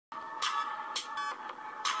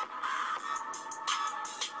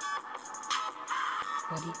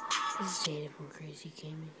everybody, this is Jaden from Crazy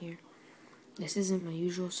Gaming here. This isn't my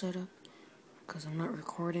usual setup, because I'm not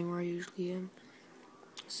recording where I usually am,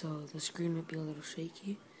 so the screen might be a little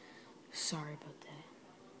shaky. Sorry about that.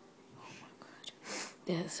 Oh my god.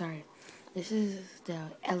 Yeah, sorry. This is the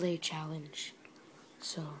LA Challenge.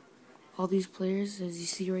 So, all these players, as you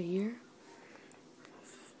see right here,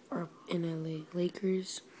 are in LA.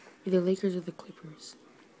 Lakers, either Lakers or the Clippers.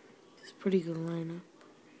 It's a pretty good lineup.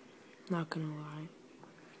 Not gonna lie.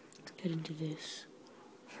 Let's get into this.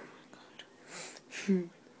 Oh my god.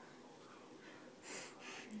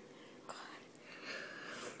 God.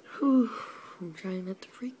 Whew. I'm trying not to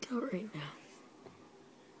freak out right now.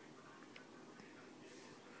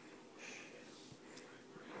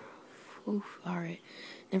 Oof, alright.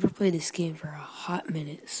 Never played this game for a hot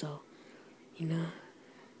minute, so,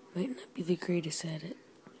 might not be the greatest at it.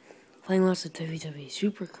 Playing lots of WWE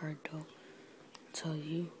Supercard, though. I'll tell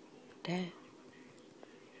you that.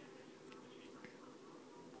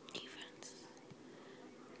 Defense.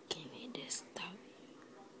 Give me this W.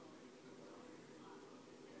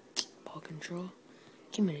 Ball control.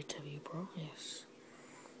 Give me the W, bro. Yes.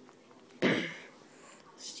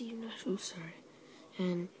 Steve Nash, oh, sorry.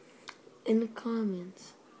 And in the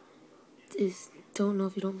comments, don't know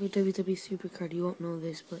if you don't play WWE Supercard, you won't know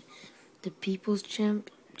this, but the People's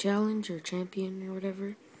Challenge or Champion or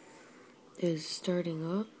whatever is starting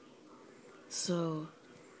up. So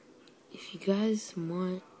if you guys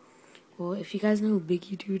want, well, if you guys know who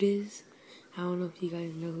Biggie Dude is, I don't know if you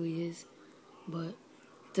guys know who he is, but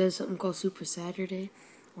there's something called Super Saturday,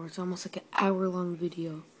 where it's almost like an hour-long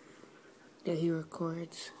video that he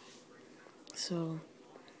records. So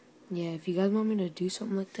yeah, if you guys want me to do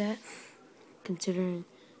something like that, considering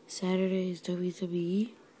Saturday is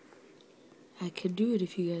WWE, I could do it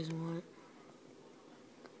if you guys want.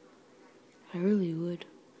 I really would.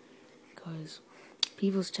 Because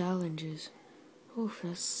People's Challenges, oh,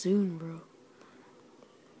 that's soon, bro.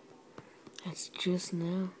 That's just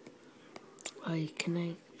now. Can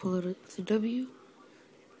I pull it with the W?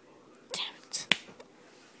 Damn it.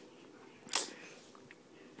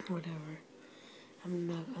 Whatever. I'm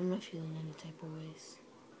not feeling any type of ways.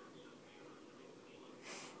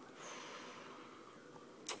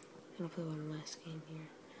 I'm gonna play one last game here.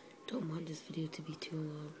 Don't want this video to be too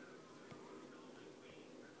long.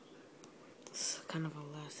 It's kind of a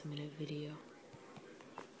last minute video.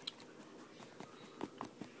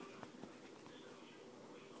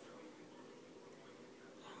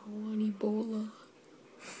 I want Ebola.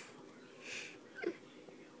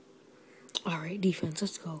 Alright, defense,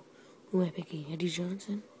 let's go. Who am I picking? Eddie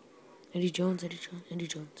Johnson? Eddie Jones. Give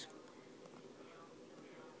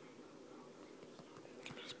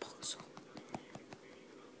me this pulse.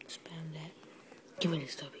 Spam that. Give me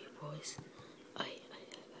this W, boys. I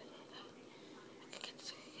get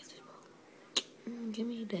this, bro. Give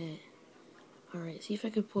me that. Alright, see if I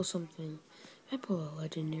could pull something. If I pull a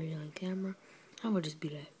legendary on camera, I would just be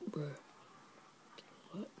that, bruh.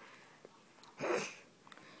 What?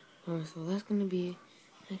 Alright, so that's gonna be,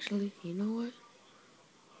 actually, you know what?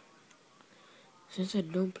 Since I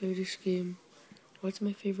don't play this game, what's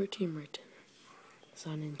my favorite team right now?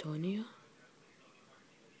 San Antonio?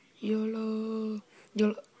 YOLO!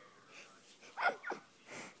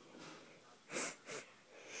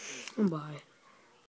 Bye.